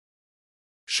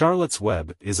Charlotte's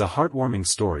Web is a heartwarming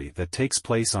story that takes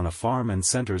place on a farm and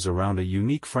centers around a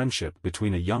unique friendship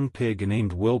between a young pig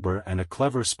named Wilbur and a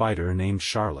clever spider named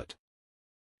Charlotte.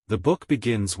 The book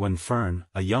begins when Fern,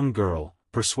 a young girl,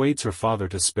 persuades her father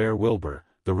to spare Wilbur,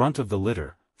 the runt of the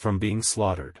litter, from being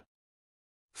slaughtered.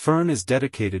 Fern is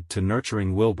dedicated to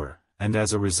nurturing Wilbur, and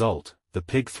as a result, the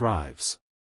pig thrives.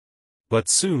 But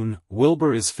soon,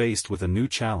 Wilbur is faced with a new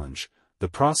challenge: the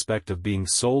prospect of being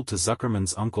sold to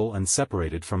Zuckerman's uncle and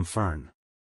separated from Fern.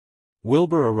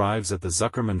 Wilbur arrives at the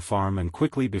Zuckerman farm and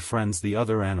quickly befriends the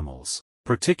other animals,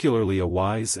 particularly a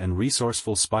wise and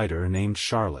resourceful spider named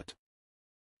Charlotte.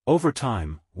 Over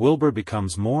time, Wilbur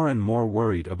becomes more and more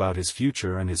worried about his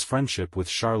future, and his friendship with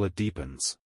Charlotte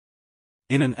deepens.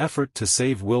 In an effort to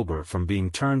save Wilbur from being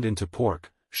turned into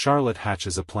pork, Charlotte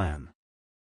hatches a plan.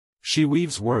 She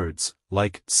weaves words,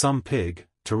 like "some pig,"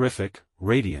 "terrific,"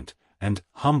 "radiant," and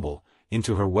 "humble,"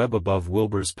 into her web above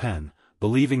Wilbur's pen,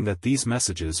 believing that these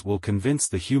messages will convince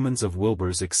the humans of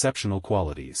Wilbur's exceptional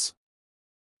qualities.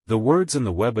 The words in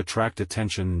the web attract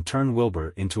attention and turn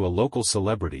Wilbur into a local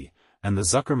celebrity, and the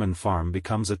Zuckerman farm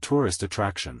becomes a tourist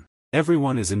attraction.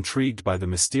 Everyone is intrigued by the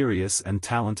mysterious and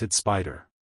talented spider.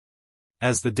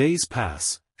 As the days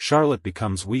pass, Charlotte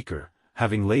becomes weaker,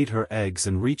 having laid her eggs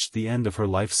and reached the end of her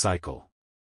life cycle.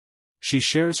 She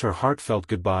shares her heartfelt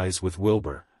goodbyes with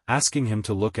Wilbur, asking him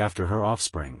to look after her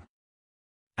offspring.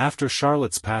 After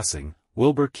Charlotte's passing,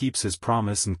 Wilbur keeps his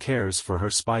promise and cares for her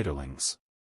spiderlings.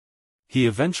 He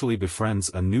eventually befriends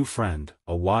a new friend,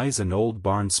 a wise and old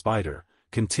barn spider,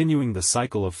 continuing the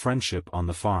cycle of friendship on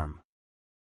the farm.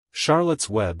 Charlotte's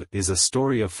Web is a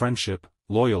story of friendship,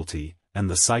 loyalty, and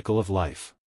the cycle of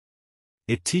life.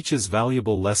 It teaches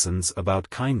valuable lessons about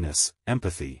kindness,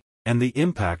 empathy, and the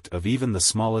impact of even the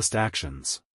smallest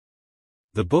actions.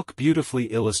 The book beautifully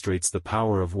illustrates the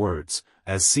power of words,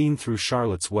 as seen through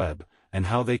Charlotte's Web, and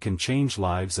how they can change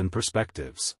lives and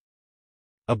perspectives.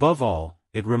 Above all,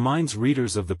 it reminds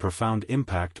readers of the profound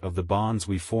impact of the bonds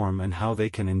we form and how they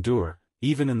can endure,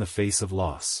 even in the face of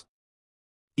loss.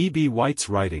 E.B. White's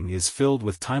writing is filled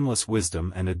with timeless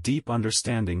wisdom and a deep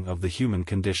understanding of the human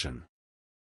condition.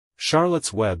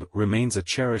 Charlotte's Web remains a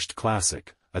cherished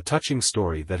classic, a touching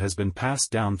story that has been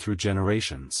passed down through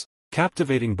generations,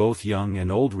 captivating both young and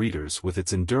old readers with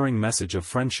its enduring message of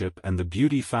friendship and the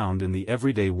beauty found in the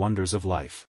everyday wonders of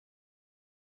life.